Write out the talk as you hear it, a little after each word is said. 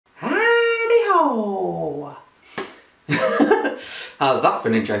Wow! How's that for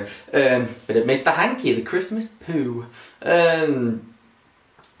an intro? Bit of Mr. Hanky, the Christmas poo.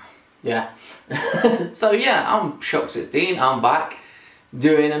 Yeah. So yeah, I'm Shockz16. I'm back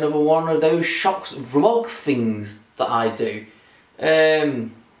doing another one of those Shockz vlog things that I do.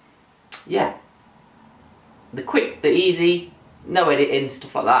 Yeah. The quick, the easy, no editing,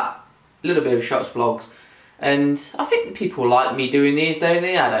 stuff like that. A little bit of Shockz Vlogz. And I think people like me doing these, don't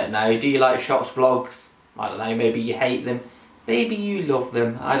they? I don't know. Do you like Shockz Vlogz? I don't know. Maybe you hate them. Maybe you love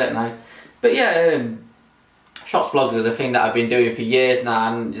them. I don't know. But yeah, Shockz Vlogz is a thing that I've been doing for years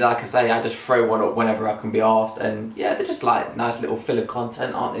now. And like I say, I just throw one up whenever I can be asked. And yeah, they're just like nice little filler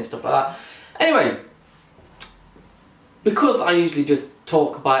content, aren't they? Stuff like that. Anyway, because I usually just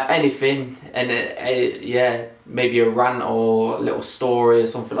talk about anything and yeah, maybe a rant or a little story or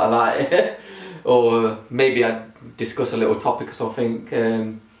something like that. Or maybe I discuss a little topic or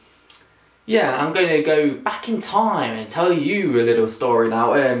something. Yeah, I'm going to go back in time and tell you a little story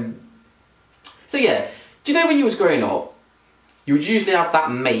now. So yeah, do you know when you was growing up, you would usually have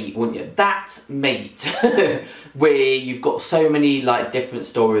that mate, wouldn't you? That mate, where you've got so many like different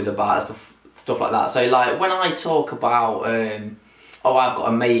stories about stuff like that. So like when I talk about, oh, I've got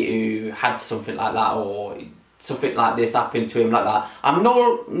a mate who had something like that, or something like this happened to him like that, I'm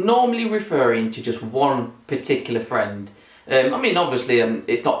normally referring to just one particular friend. I mean, obviously,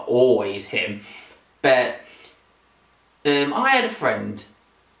 it's not always him, but I had a friend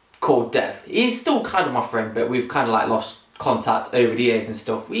called Dev. He's still kind of my friend, but we've kind of like lost contact over the years and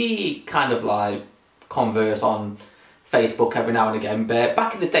stuff. We kind of like converse on Facebook every now and again, but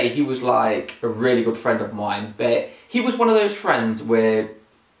back in the day, he was like a really good friend of mine. But he was one of those friends where,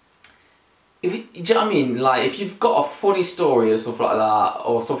 do you know what I mean? Like, if you've got a funny story or something like that,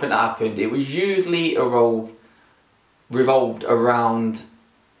 or something that happened, it was usually revolved around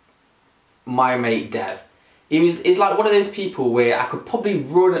my mate Dev. He's like one of those people where I could probably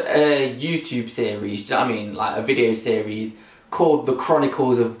run a YouTube series, do you know what I mean? Like a video series called The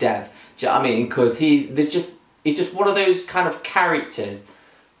Chronicles of Dev, do you know what I mean? Because he's just one of those kind of characters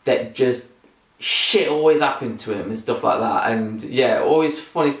that just shit always happened to him and stuff like that. And yeah, always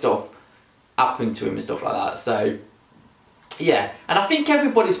funny stuff happened to him and stuff like that. So yeah, and I think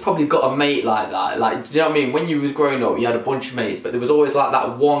everybody's probably got a mate like that. Like, do you know what I mean? When you was growing up, you had a bunch of mates, but there was always like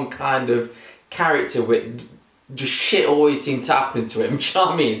that one kind of character where just shit always seemed to happen to him. Do you know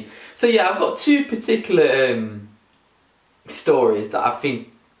what I mean? So yeah, I've got two particular stories that I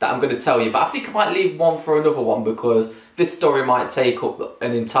think that I'm going to tell you, but I think I might leave one for another one because this story might take up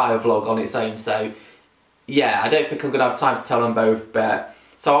an entire vlog on its own. So yeah, I don't think I'm going to have time to tell them both, but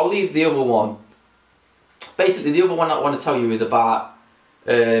so I'll leave the other one. Basically, the other one I want to tell you is about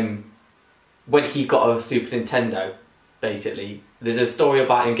when he got a Super Nintendo, basically. There's a story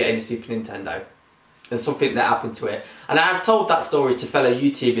about him getting a Super Nintendo and something that happened to it. And I've told that story to fellow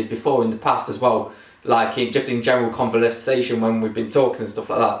YouTubers before in the past as well, like just in general conversation when we've been talking and stuff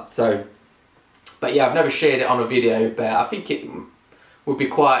like that. So, but yeah, I've never shared it on a video, but I think it would be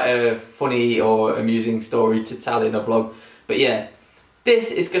quite a funny or amusing story to tell in a vlog. But yeah,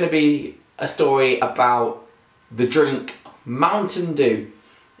 this is going to be a story about the drink Mountain Dew.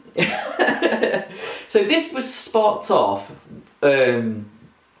 So this was sparked off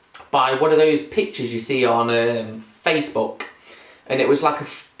by one of those pictures you see on Facebook, and it was like a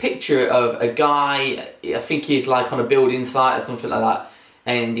picture of a guy, I think he's like on a building site or something like that,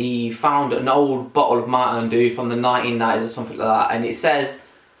 and he found an old bottle of Mountain Dew from the 1990s or something like that, and it says,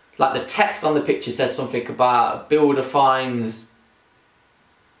 like the text on the picture says something about builder finds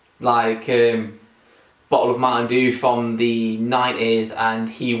like bottle of Mountain Dew from the 90s and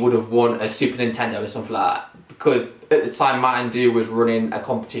he would have won a Super Nintendo or something like that, because at the time Mountain Dew was running a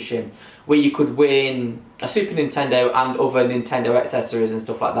competition where you could win a Super Nintendo and other Nintendo accessories and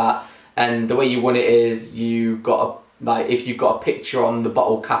stuff like that. And the way you won it is you got if you got a picture on the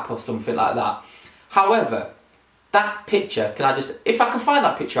bottle cap or something like that. However, that picture, can I just, if I can find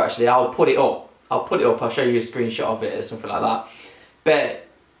that picture actually, I'll put it up. I'll show you a screenshot of it or something like that. But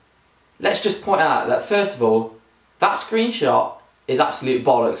let's just point out that first of all, that screenshot is absolute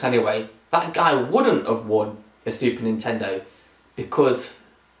bollocks anyway. That guy wouldn't have won a Super Nintendo because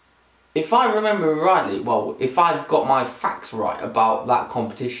if I remember rightly, well, if I've got my facts right about that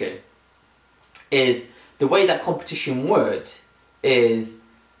competition, is the way that competition worked is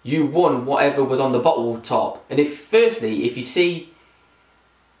you won whatever was on the bottle top. And if you see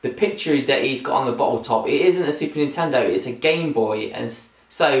the picture that he's got on the bottle top, it isn't a Super Nintendo, it's a Game Boy, and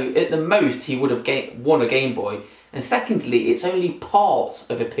so at the most he would have won a Game Boy. And secondly, it's only part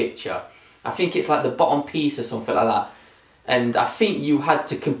of a picture. I think it's like the bottom piece or something like that. and I think you had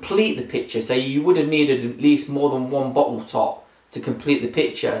to complete the picture, so you would have needed at least more than one bottle top to complete the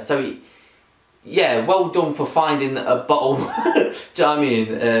picture. So yeah, well done for finding a bottle, do you know what I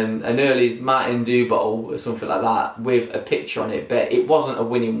mean, an Early's Mountain Dew bottle or something like that with a picture on it, but it wasn't a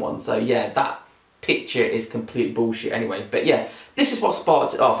winning one. So yeah, that picture is complete bullshit anyway. But yeah, this is what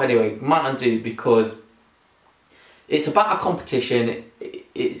sparked it off anyway, Mountain Dew, because it's about a competition.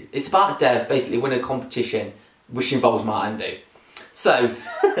 It's about a dev basically winning a competition which involves Mountain Dew. So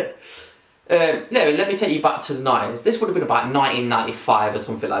no, let me take you back to the 90s. This would have been about 1995 or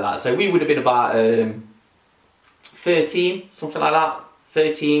something like that. So we would have been about 13, something like that.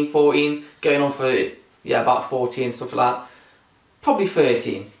 13, 14, going on for, yeah, about 14, something like that. Probably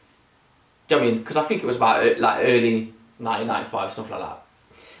 13. Do you know what I mean? Because I think it was about like early 1995, something like that.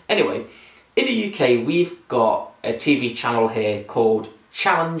 Anyway, in the UK, we've got a TV channel here called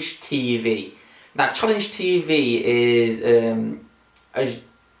Challenge TV. Now, Challenge TV is a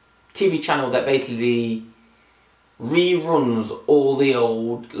TV channel that basically reruns all the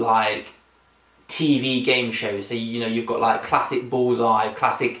old like TV game shows. So you know, you've got like classic Bullseye,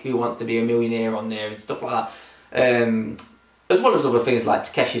 classic Who Wants to Be a Millionaire on there and stuff like that, as well as other things like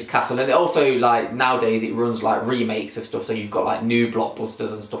Takeshi's Castle. And it also, like, nowadays it runs like remakes of stuff, so you've got like new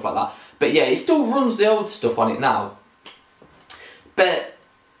blockbusters and stuff like that. But yeah, it still runs the old stuff on it now. But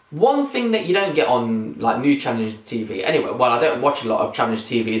one thing that you don't get on like new Challenge TV, anyway, well, I don't watch a lot of Challenge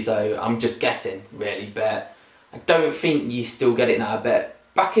TV, so I'm just guessing really, but I don't think you still get it now. But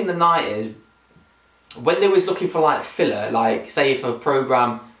back in the 90s, when they was looking for like filler, like say if a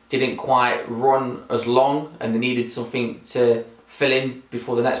programme didn't quite run as long and they needed something to fill in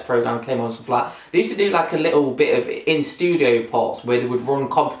before the next programme came on, something like that, they used to do like a little bit of in-studio parts where they would run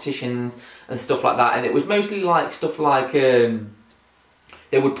competitions and stuff like that, and it was mostly like stuff like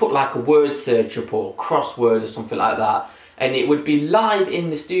they would put like a word search up or crossword or something like that, and it would be live in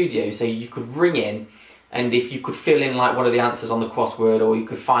the studio, so you could ring in, and if you could fill in like one of the answers on the crossword, or you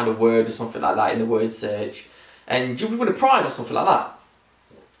could find a word or something like that in the word search, and you would win a prize or something like that.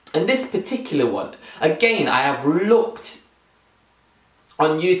 And this particular one, again, I have looked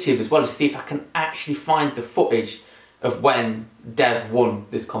on YouTube as well to see if I can actually find the footage of when Dev won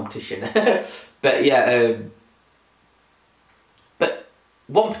this competition. But yeah,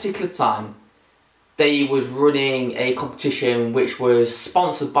 one particular time, they was running a competition which was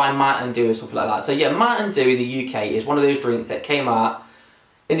sponsored by Mountain Dew or something like that. So yeah, Mountain Dew in the UK is one of those drinks that came out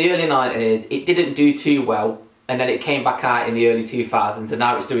in the early 90s. It didn't do too well, and then it came back out in the early 2000s, and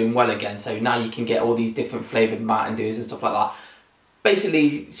now it's doing well again. So now you can get all these different flavoured Mountain Dews and stuff like that.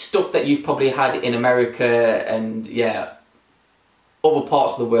 Basically stuff that you've probably had in America and yeah, other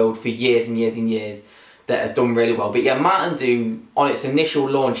parts of the world for years and years and years, that have done really well. But yeah, Mountain Dew on its initial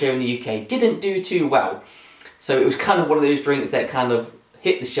launch here in the UK didn't do too well. So it was kind of one of those drinks that kind of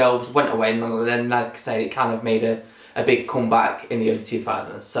hit the shelves, went away, and then like I say, it kind of made a big comeback in the early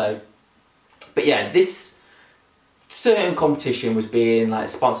 2000s. So, but yeah, this certain competition was being like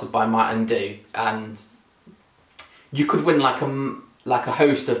sponsored by Mountain Dew, and you could win like a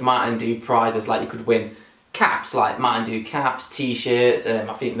host of Mountain Dew prizes. Like you could win caps, like Mountain Dew caps, t-shirts,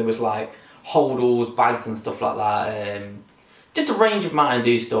 I think there was like holdalls, bags and stuff like that, just a range of Mountain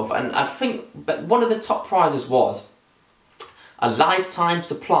Dew stuff. And I think, but one of the top prizes was a lifetime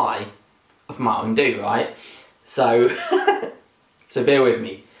supply of Mountain Dew, right? So, so bear with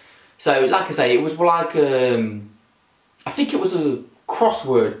me. So like I say, it was like, I think it was a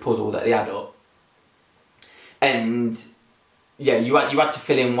crossword puzzle that they had up, and yeah, you had to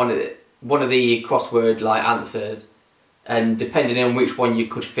fill in one of the crossword like answers, and depending on which one you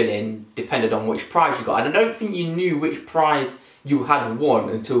could fill in, depended on which prize you got. And I don't think you knew which prize you had won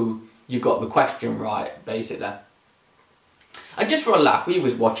until you got the question right, basically. And just for a laugh, we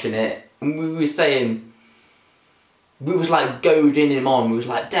was watching it, and we were saying, we was like goading him on. We was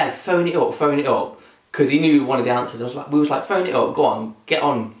like, Dev, phone it up, because he knew one of the answers. We was like, phone it up, go on, get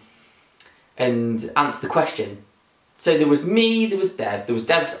on, and answer the question. So there was me, there was Dev, there was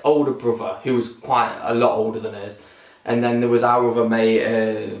Dev's older brother, who was quite a lot older than us. And then there was our other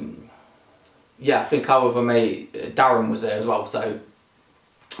mate, yeah, I think our other mate, Darren, was there as well. So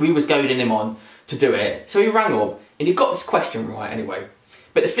we was goading him on to do it. So he rang up, and he got this question right anyway.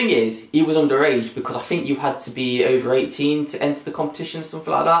 But the thing is, he was underage, because I think you had to be over 18 to enter the competition,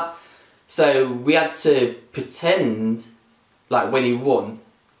 something like that. So we had to pretend, like when he won,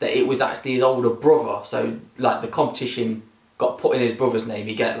 that it was actually his older brother. So like the competition got put in his brother's name.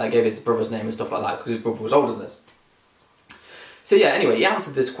 He gave his brother's name and stuff like that, because his brother was older than us. So yeah, anyway, he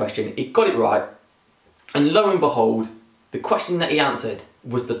answered this question, he got it right, and lo and behold, the question that he answered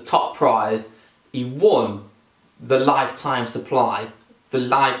was the top prize. He won the lifetime supply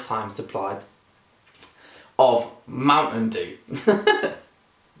of Mountain Dew.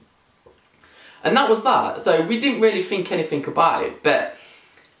 And that was that. So we didn't really think anything about it. But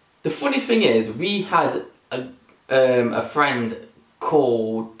the funny thing is, we had a friend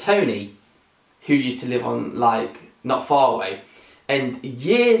called Tony who used to live on, like, not far away. And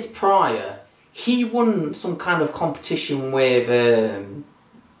years prior, he won some kind of competition with,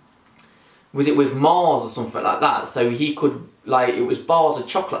 was it with Mars or something like that? So he could, like, it was bars of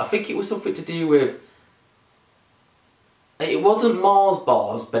chocolate. I think it was something to do with, it wasn't Mars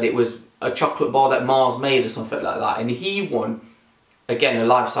bars, but it was a chocolate bar that Mars made or something like that. And he won, again, a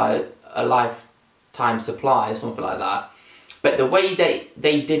lifetime supply or something like that. But the way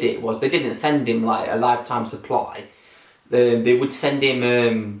they did it was, they didn't send him, like, a lifetime supply. They would send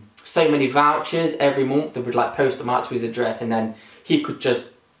him so many vouchers every month. They would, like, post them out to his address, and then he could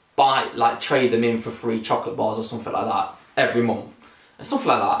just buy, like, trade them in for free chocolate bars or something like that every month. Something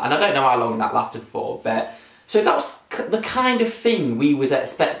like that. And I don't know how long that lasted for, but so that was the kind of thing we was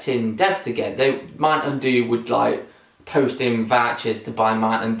expecting Dev to get. Mountain Dew would, like, post him vouchers to buy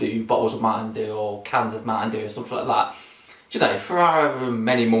Mountain Dew, bottles of Mountain Dew or cans of Mountain Dew or something like that. Do you know, for however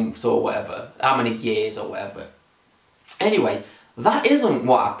many months or whatever, how many years or whatever. Anyway, that isn't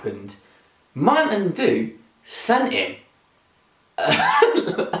what happened. Mountain Dew sent him.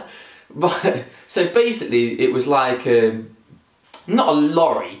 Right, so basically it was like not a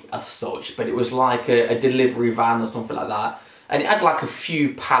lorry as such, but it was like a delivery van or something like that, and it had like a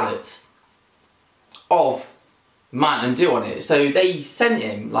few pallets of Mountain Dew on it. So they sent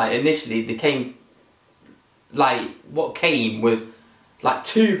him, like, initially they came, like, what came was like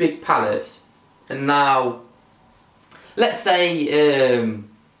 2 big pallets, and now let's say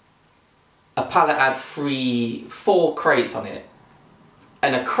a pallet had 4 crates on it,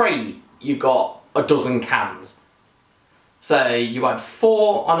 and a crate you got a dozen cans. So you had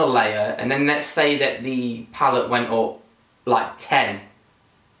 4 on a layer, and then let's say that the pallet went up like 10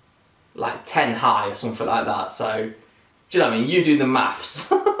 high or something like that. So, do you know what I mean? You do the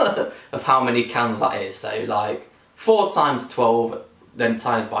maths of how many cans that is. So, like, 4 times 12, then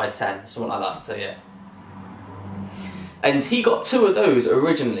times by 10, something like that. So yeah. And he got 2 of those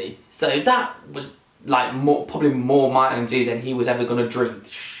originally. So that was, like, probably more Mountain Dew than he was ever going to drink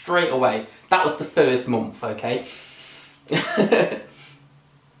straight away. That was the first month, okay? The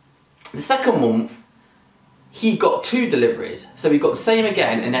second month, he got 2 deliveries. So he got the same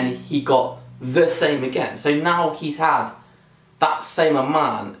again, and then he got the same again. So now he's had that same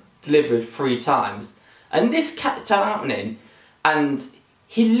amount delivered 3 times. And this kept on happening, and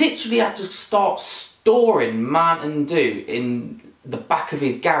he literally had to start storing Mountain Dew in the back of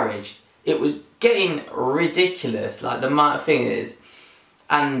his garage. It was getting ridiculous, like, the amount of things.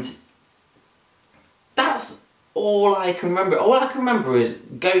 And that's all I can remember. All I can remember is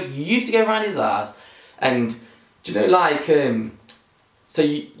you used to go around his house, and, do you know, like, so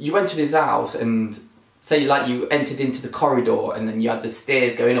you went to his house, and say, like, you entered into the corridor, and then you had the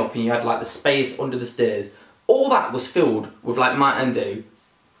stairs going up, and you had, like, the space under the stairs. All that was filled with, like, Mountain Dew.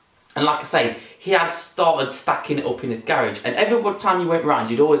 And like I say, he had started stacking it up in his garage, and every time you went round,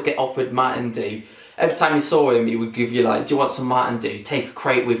 you'd always get offered Mountain Dew. Every time you saw him, he would give you, like, do you want some Mountain Dew? Take a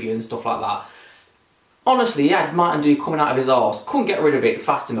crate with you and stuff like that. Honestly, he had Mountain Dew coming out of his arse. Couldn't get rid of it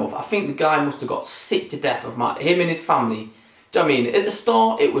fast enough. I think the guy must have got sick to death of him and his family. Do you know what I mean? At the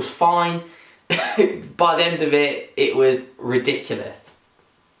start, it was fine. By the end of it, it was ridiculous.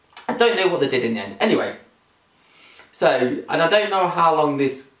 I don't know what they did in the end. Anyway, so, and I don't know how long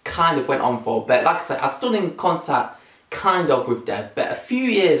this kind of went on for, but like I said, I was still in contact kind of with Dev, but a few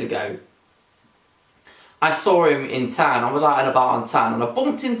years ago, I saw him in town. I was out and about in town, and I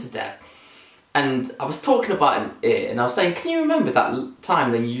bumped into Dev, and I was talking about it, and I was saying, can you remember that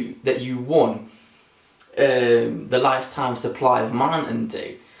time that you won the lifetime supply of Mountain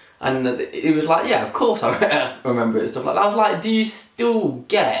Dew? And he was like, yeah, of course I remember it and stuff like that. I was like, do you still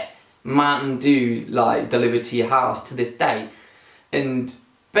get Mountain Dew, like, delivered to your house to this day? And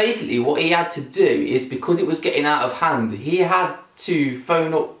basically what he had to do is, because it was getting out of hand, he had to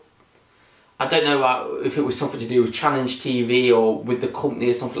phone up, I don't know if it was something to do with Challenge TV or with the company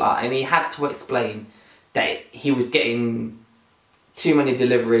or something like that, and he had to explain that he was getting too many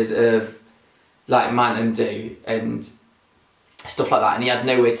deliveries of, like, Mountain Dew and stuff like that, and he had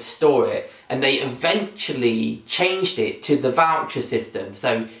nowhere to store it, and they eventually changed it to the voucher system,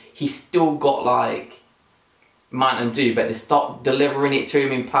 so he still got, like, Mountain Dew, but they stopped delivering it to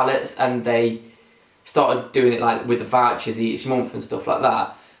him in pallets, and they started doing it, like, with the vouchers each month and stuff like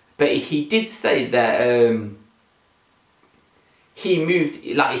that. But he did say that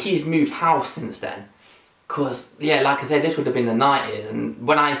he's moved house since then, Because, yeah, like I said, this would have been the 90s, and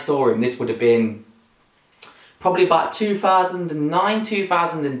when I saw him, this would have been probably about 2009,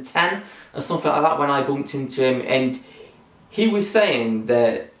 2010, or something like that, when I bumped into him, and he was saying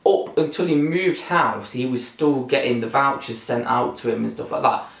that up until he moved house, he was still getting the vouchers sent out to him and stuff like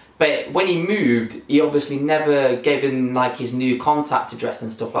that. But when he moved, he obviously never gave him like his new contact address and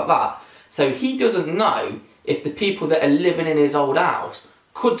stuff like that. So he doesn't know if the people that are living in his old house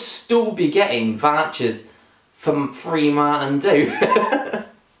could still be getting vouchers from Free Mountain Dew.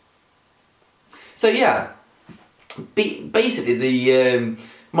 So yeah, basically the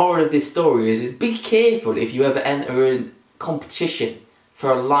moral of this story is be careful if you ever enter a competition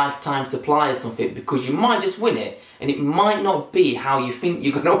for a lifetime supply of something, because you might just win it and it might not be how you think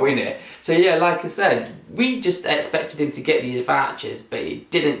you're going to win it. So yeah, like I said, we just expected him to get these vouchers, but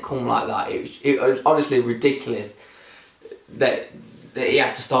it didn't come like that. It was honestly ridiculous that he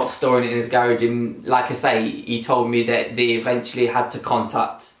had to start storing it in his garage, and like I say, he told me that they eventually had to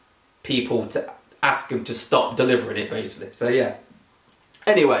contact people to ask him to stop delivering it, basically. So yeah.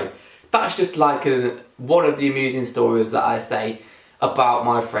 Anyway, that's just like one of the amusing stories that I say about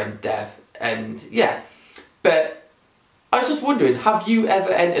my friend Dev, and yeah. But I was just wondering, have you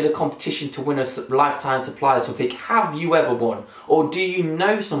ever entered a competition to win a lifetime supply of something? Have you ever won? Or do you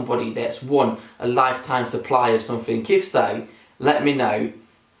know somebody that's won a lifetime supply of something? If so, let me know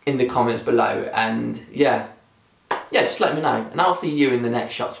in the comments below, and yeah, just let me know, and I'll see you in the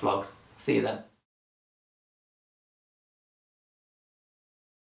next Shockz Vlogz. See you then.